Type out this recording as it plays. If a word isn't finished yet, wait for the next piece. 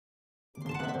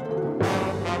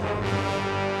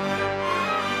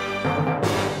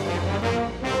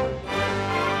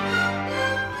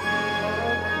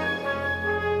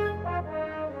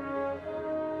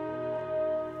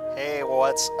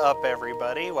What's up,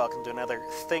 everybody? Welcome to another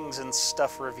Things and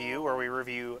Stuff review, where we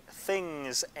review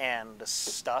things and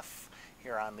stuff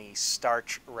here on the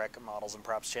Starchwreck Models and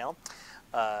Props channel.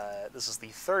 This is the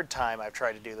third time I've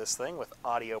tried to do this thing with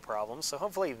audio problems, so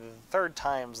hopefully the third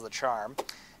time's the charm.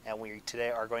 And we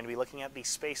today are going to be looking at the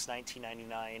Space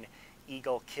 1999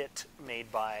 Eagle kit made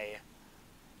by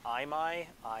IMAI,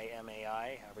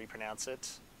 I-M-A-I, however you pronounce it.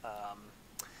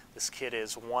 This kit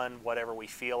is 1 whatever we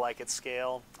feel like it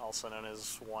scale, also known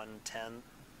as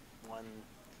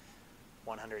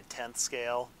 1/110th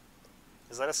scale.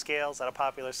 Is that a scale? Is that a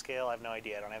popular scale? I have no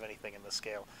idea. I don't have anything in this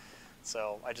scale.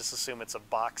 So I just assume it's a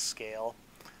box scale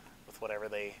with whatever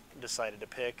they decided to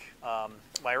pick.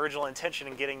 My original intention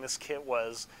in getting this kit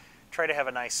was try to have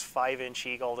a nice 5-inch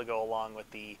eagle to go along with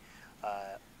the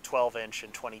 12-inch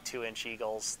and 22-inch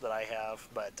eagles that I have,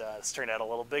 but this turned out a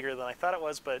little bigger than I thought it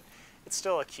was, but it's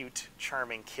still a cute,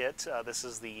 charming kit. This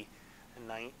is the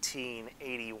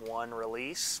 1981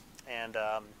 release, and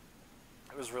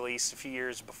it was released a few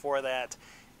years before that,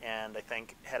 and I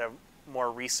think had a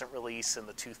more recent release in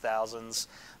the 2000s,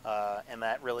 and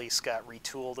that release got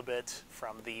retooled a bit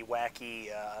from the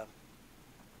wacky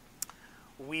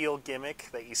wheel gimmick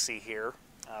that you see here.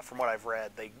 From what I've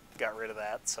read, they got rid of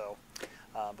that, so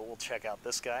but we'll check out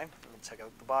this guy. We'll check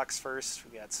out the box first.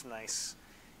 We've got some nice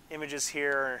images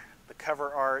here, the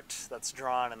cover art that's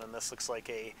drawn, and then this looks like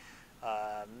a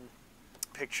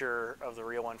picture of the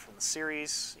real one from the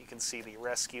series. You can see the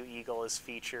rescue eagle is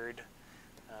featured,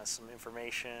 some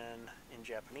information in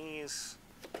Japanese.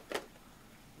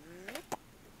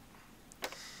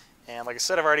 And like I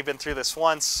said, I've already been through this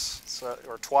once,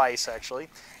 or twice actually.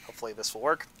 Hopefully this will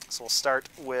work. So we'll start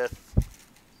with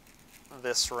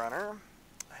this runner.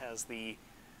 It has the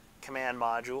command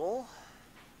module,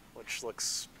 which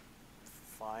looks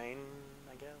fine,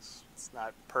 I guess. It's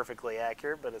not perfectly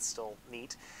accurate, but it's still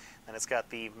neat. And it's got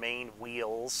the main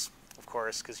wheels, of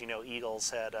course, because you know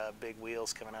Eagles had big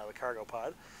wheels coming out of the cargo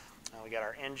pod. We got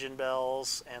our engine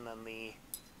bells, and then the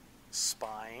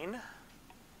spine,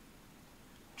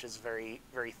 which is very,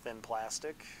 very thin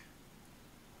plastic,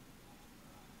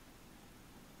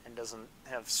 and doesn't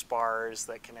have spars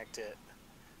that connect it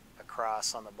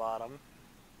across on the bottom.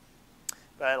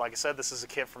 But like I said, this is a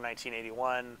kit from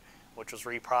 1981, which was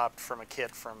repropped from a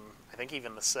kit from, I think,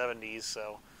 even the 70s,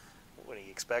 so what do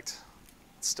you expect?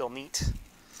 It's still neat.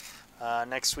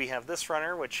 Next we have this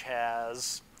runner, which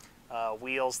has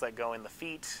wheels that go in the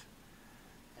feet,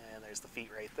 and there's the feet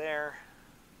right there.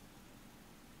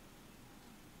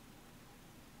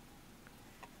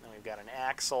 Then we've got an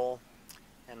axle,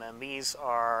 and then these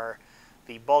are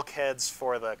the bulkheads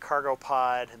for the cargo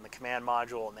pod and the command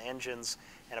module and the engines.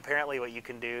 And apparently what you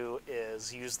can do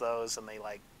is use those, and they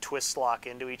like twist lock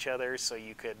into each other, so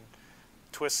you could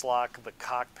twist lock the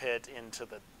cockpit into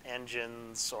the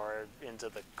engines or into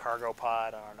the cargo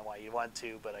pod. I don't know why you want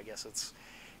to, but I guess it's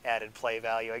added play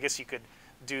value. I guess you could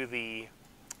do the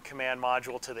command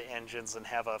module to the engines and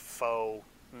have a faux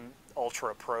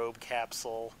ultra probe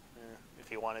capsule, if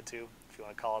you wanted to, if you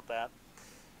want to call it that.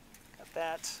 Got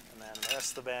that, and then the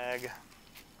rest of the bag,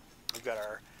 we've got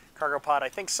our cargo pod. I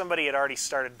think somebody had already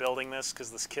started building this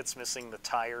because this kit's missing the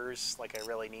tires. Like, I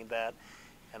really need that.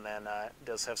 And then it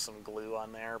does have some glue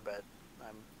on there, but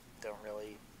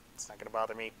it's not going to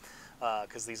bother me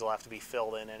because these will have to be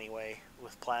filled in anyway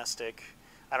with plastic.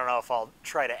 I don't know if I'll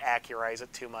try to accurize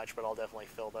it too much, but I'll definitely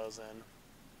fill those in.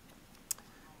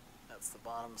 That's the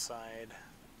bottom side.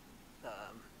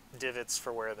 Divots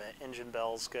for where the engine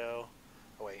bells go.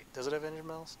 Oh wait, does it have engine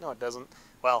bells? No, it doesn't.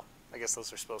 Well, I guess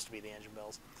those are supposed to be the engine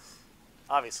bells.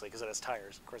 Obviously, because it has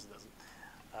tires. Of course it doesn't.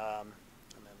 And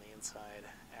then the inside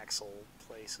axle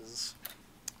places.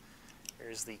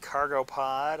 Here's the cargo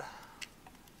pod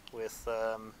with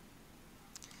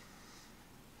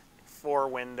 4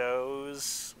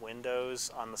 windows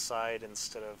on the side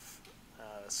instead of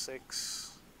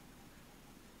 6.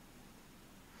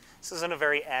 This isn't a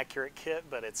very accurate kit,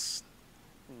 but it's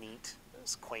neat.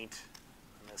 It's quaint,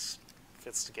 and this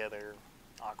fits together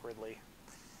awkwardly.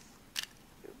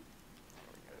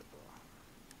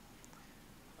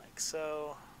 Like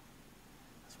so.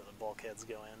 That's where the bulkheads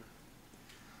go in.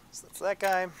 So that's that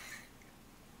guy.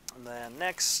 And then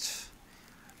next,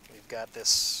 we've got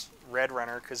this red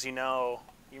runner, because you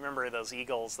remember those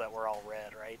eagles that were all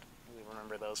red, right? We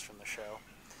remember those from the show.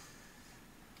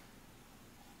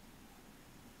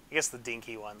 I guess the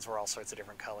dinky ones were all sorts of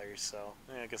different colors, so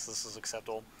I guess this is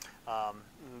acceptable.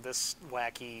 This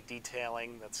wacky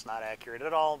detailing that's not accurate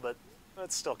at all, but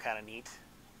it's still kind of neat.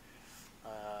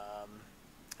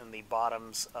 And the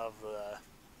bottoms of the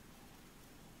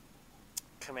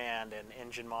command and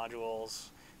engine modules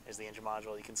There's the engine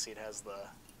module. You can see it has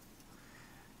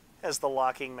the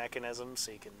locking mechanism,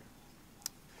 so you can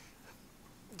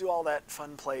do all that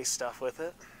fun play stuff with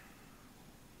it.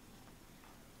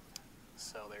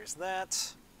 So there's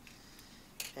that.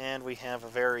 And we have a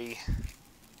very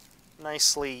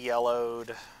nicely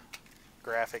yellowed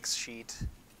graphics sheet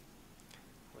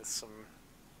with some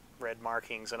red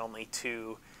markings and only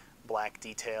 2 black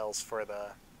details for the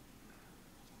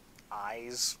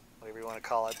eyes, whatever you want to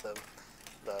call it,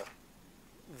 the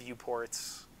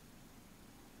viewports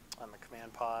on the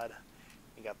command pod.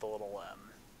 You got the little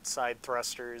side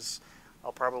thrusters.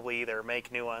 I'll probably either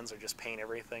make new ones or just paint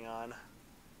everything on.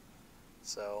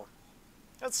 So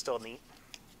that's still neat.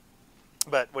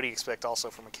 But what do you expect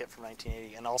also from a kit from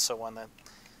 1980, and also one that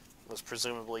was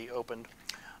presumably opened?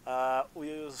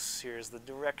 Here's the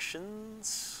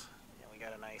directions. Yeah, we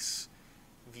got a nice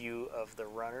view of the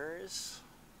runners.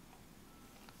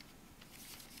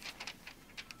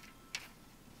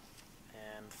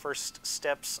 And the first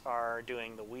steps are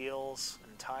doing the wheels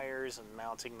and tires and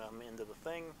mounting them into the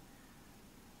thing,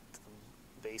 to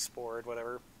the baseboard,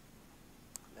 whatever.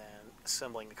 Then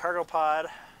assembling the cargo pod.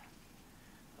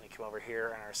 We come over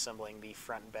here and are assembling the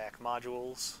front and back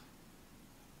modules.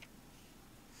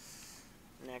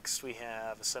 Next we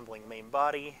have assembling main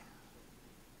body.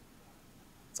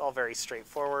 It's all very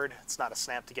straightforward. It's not a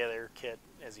snap together kit,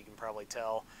 as you can probably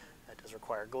tell. That does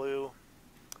require glue.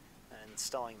 And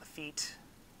installing the feet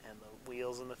and the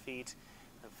wheels in the feet.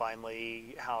 And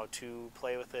finally how to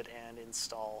play with it and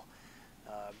install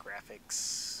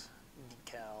graphics,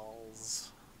 decals,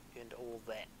 and all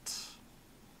that.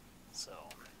 So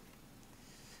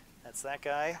that's that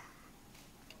guy.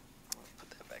 Put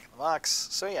that back in the box.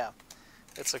 So yeah,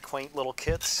 it's a quaint little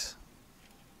kit,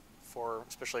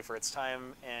 especially for its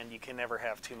time, and you can never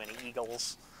have too many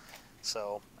eagles.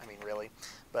 So, I mean, really.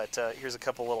 But here's a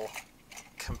couple little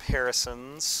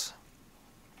comparisons.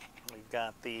 We've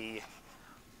got the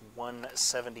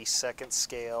 1/72nd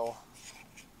scale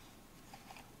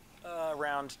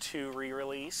round 2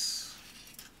 re-release.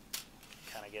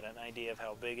 Kind of get an idea of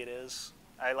how big it is.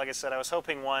 Like I said, I was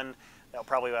hoping one that'll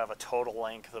probably have a total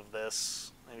length of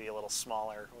this, maybe a little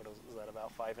smaller. What is that,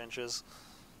 about 5 inches?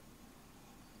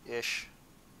 Ish.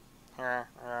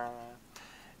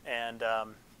 And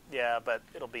yeah, but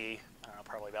it'll be, I don't know,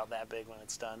 probably about that big when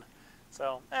it's done.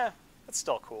 So, it's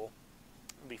still cool.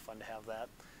 It'll be fun to have that.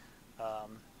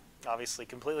 Obviously,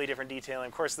 completely different detailing.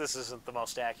 Of course, this isn't the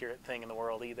most accurate thing in the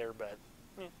world either, but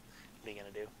what are you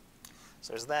going to do?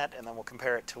 So there's that, and then we'll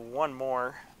compare it to one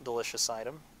more delicious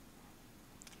item.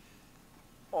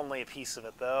 Only a piece of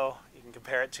it, though. You can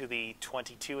compare it to the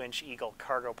 22-inch Eagle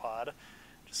cargo pod.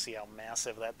 Just see how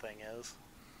massive that thing is.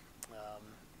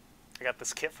 I got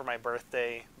this kit for my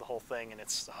birthday, the whole thing, and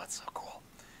it's so cool.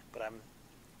 But I'm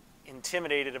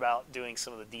intimidated about doing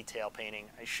some of the detail painting.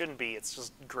 I shouldn't be. It's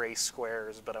just gray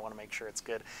squares, but I want to make sure it's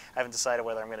good. I haven't decided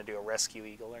whether I'm going to do a rescue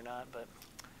eagle or not, but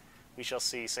we shall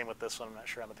see. Same with this one. I'm not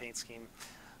sure on the paint scheme.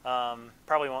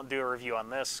 Probably won't do a review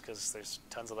on this because there's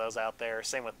tons of those out there.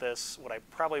 Same with this. What I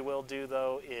probably will do,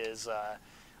 though, is I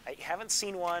haven't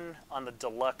seen one on the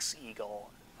deluxe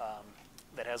eagle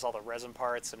that has all the resin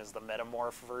parts and is the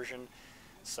metamorph version.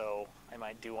 So I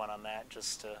might do one on that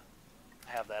just to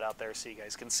have that out there so you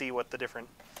guys can see what the different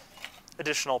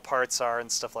additional parts are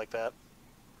and stuff like that.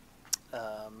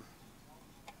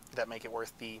 That make it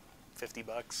worth the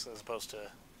 $50 as opposed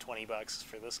to $20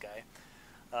 for this guy.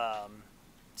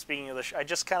 Speaking of the show, I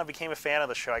just kind of became a fan of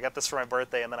the show. I got this for my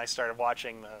birthday, and then I started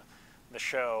watching the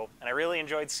show, and I really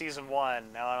enjoyed season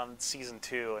 1. Now I'm on season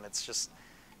 2, and it's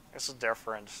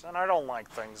different, and I don't like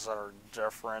things that are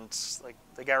different. Like,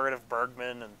 they got rid of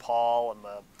Bergman and Paul and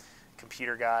the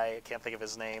computer guy. I can't think of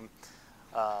his name.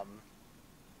 And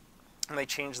they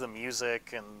changed the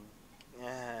music, and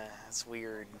it's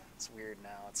weird. It's weird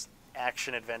now. It's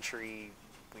action adventure-y,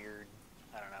 weird.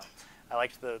 I don't know. I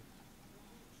liked the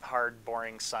hard,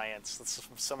 boring science. That's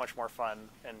so much more fun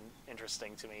and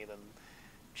interesting to me than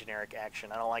generic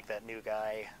action. I don't like that new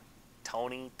guy,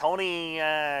 Tony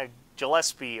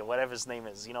Gillespie, or whatever his name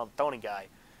is. You know, the Tony guy.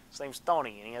 His name's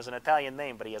Tony, and he has an Italian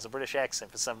name, but he has a British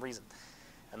accent for some reason.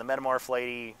 And the metamorph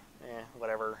lady,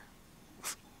 whatever.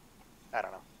 I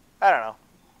don't know.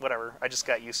 Whatever. I just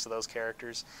got used to those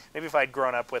characters. Maybe if I'd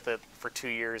grown up with it for 2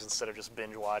 years instead of just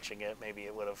binge watching it, maybe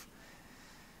it would have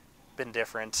been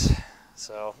different.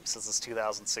 So, since it's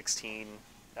 2016,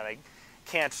 and I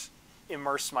can't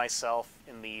immerse myself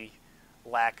in the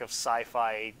lack of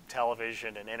sci-fi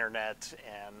television and internet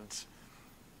and,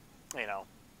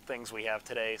 things we have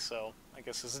today, so I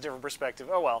guess it's a different perspective.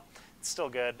 Oh well, it's still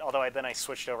good. Although then I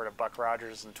switched over to Buck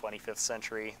Rogers in 25th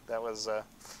Century. That was,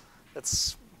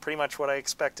 it's pretty much what I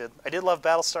expected. I did love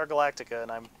Battlestar Galactica,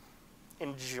 and I'm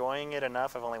enjoying it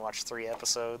enough. I've only watched 3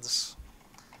 episodes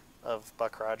of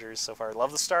Buck Rogers so far.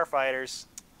 Love the Starfighters.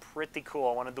 Pretty cool.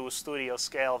 I want to do a studio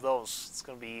scale of those. It's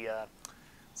gonna be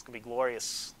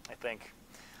glorious, I think.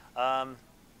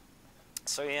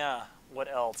 So yeah, what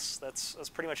else? That's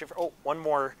pretty much it for. Oh, one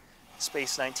more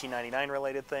Space 1999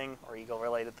 related thing, or Eagle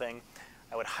related thing.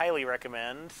 I would highly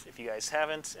recommend, if you guys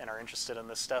haven't and are interested in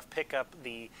this stuff, pick up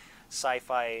the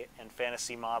Sci-Fi and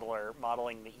Fantasy Modeler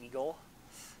Modeling the Eagle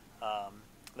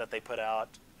that they put out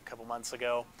a couple months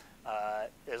ago.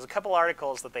 There's a couple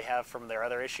articles that they have from their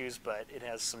other issues, but it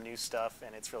has some new stuff,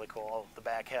 and it's really cool. Oh, the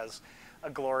back has a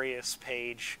glorious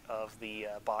page of the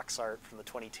box art from the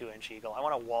 22-inch Eagle. I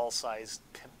want a wall-sized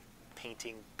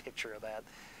painting picture of that.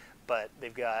 But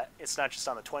they've got, it's not just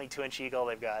on the 22-inch Eagle,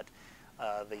 they've got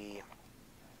the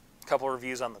couple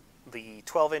reviews on the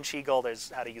 12-inch Eagle.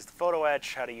 There's how to use the photo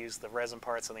etch, how to use the resin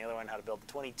parts on the other one, how to build the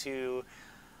 22.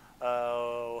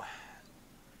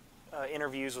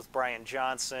 Interviews with Brian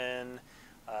Johnson,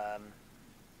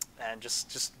 and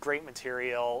just great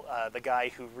material. The guy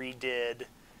who redid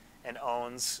and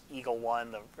owns Eagle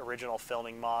 1, the original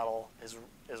filming model, is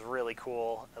really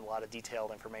cool. A lot of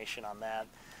detailed information on that.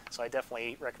 So I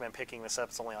definitely recommend picking this up.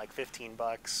 It's only like 15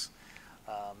 bucks.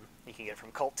 You can get it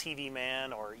from Cult TV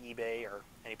Man or eBay or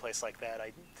any place like that.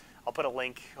 I'll put a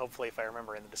link, hopefully if I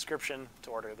remember, in the description to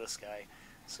order this guy.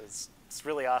 So it's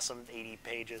really awesome, 80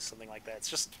 pages, something like that. It's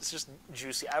just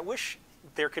juicy. I wish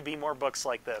there could be more books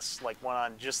like this, like one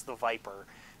on just the Viper,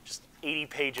 just 80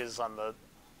 pages on the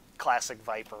classic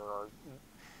Viper or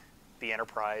the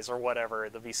Enterprise or whatever.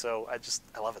 It'd be so.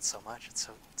 I love it so much. It's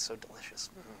so delicious.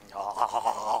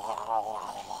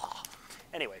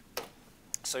 Anyway,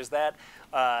 so there's that.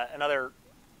 Another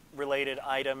related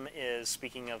item is,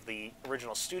 speaking of the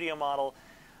original studio model,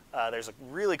 there's a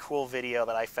really cool video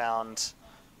that I found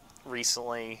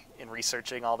recently in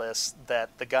researching all this,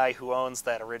 that the guy who owns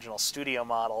that original studio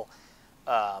model,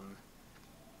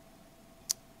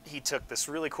 he took this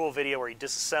really cool video where he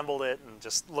disassembled it and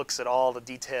just looks at all the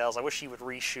details. I wish he would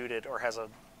reshoot it or has a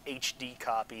HD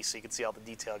copy so you can see all the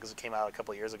detail, because it came out a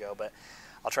couple years ago, but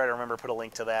I'll try to remember to put a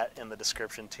link to that in the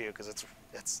description too, because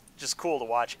it's just cool to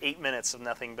watch 8 minutes of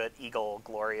nothing but Eagle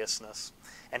gloriousness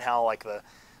and how like the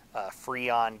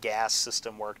Freon gas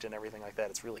system worked and everything like that.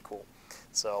 It's really cool.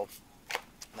 So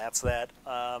that's that.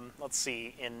 Let's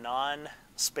see, in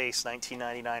non-Space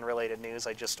 1999 related news,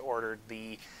 I just ordered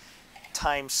the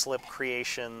Time Slip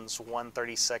Creations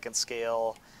 1/32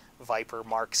 scale Viper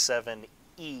Mark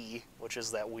 7E, which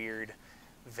is that weird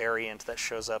variant that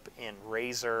shows up in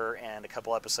Razor and a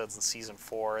couple episodes in season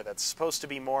 4 that's supposed to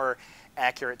be more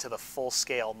accurate to the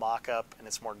full-scale mock-up, and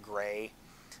it's more gray.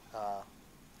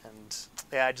 And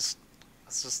yeah,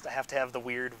 I have to have the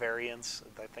weird variants.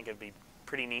 I think it'd be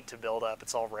pretty neat to build up.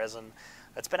 It's all resin.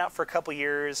 It's been out for a couple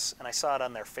years, and I saw it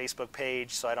on their Facebook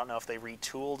page, so I don't know if they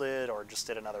retooled it or just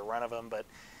did another run of them, but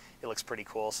it looks pretty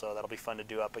cool, so that'll be fun to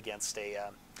do up against a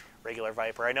regular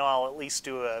Viper. I know I'll at least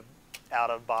do a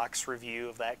out-of-box review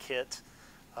of that kit,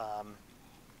 and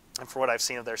for what I've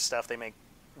seen of their stuff, they make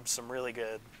some really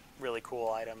good, really cool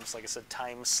items. Like I said,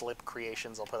 Time Slip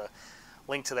Creations. I'll put a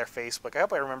link to their Facebook. I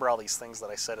hope I remember all these things that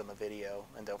I said in the video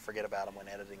and don't forget about them when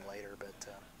editing later. But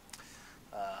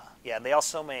yeah, and they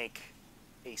also make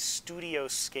a studio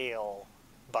scale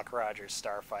Buck Rogers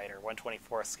Starfighter,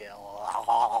 1/24 scale.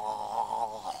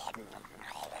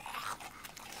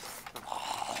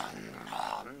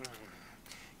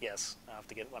 Yes, I'll have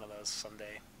to get one of those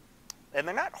someday. And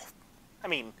they're not, I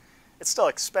mean, it's still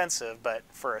expensive, but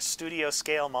for a studio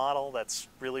scale model that's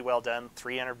really well done,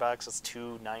 300 bucks, it's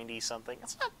 290 something.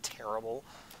 It's not terrible.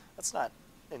 That's not,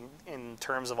 in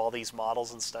terms of all these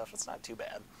models and stuff, it's not too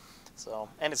bad. So,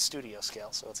 and it's studio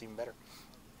scale, so it's even better.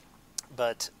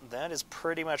 But that is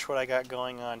pretty much what I got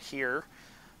going on here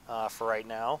for right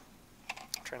now.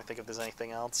 I'm trying to think if there's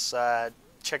anything else.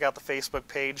 Check out the Facebook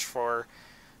page for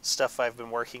stuff I've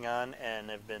been working on and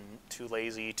have been too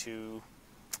lazy to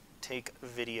take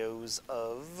videos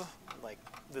of, like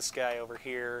this guy over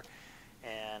here,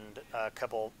 and a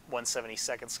couple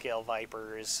 1/72 scale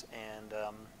Vipers and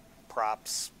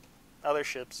props, other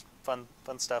ships, fun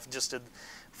stuff. Just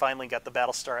finally got the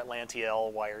Battlestar Atlantea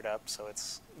all wired up, so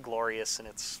it's glorious in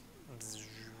its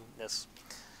bzzz-ness.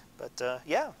 But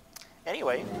yeah,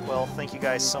 anyway, well, thank you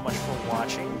guys so much for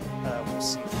watching. We'll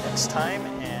see you next time,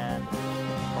 and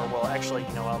or well, actually,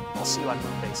 you know, I'll see you on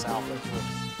Moonbase Alpha.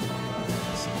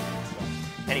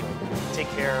 Anyway, take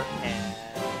care, and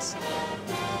see you.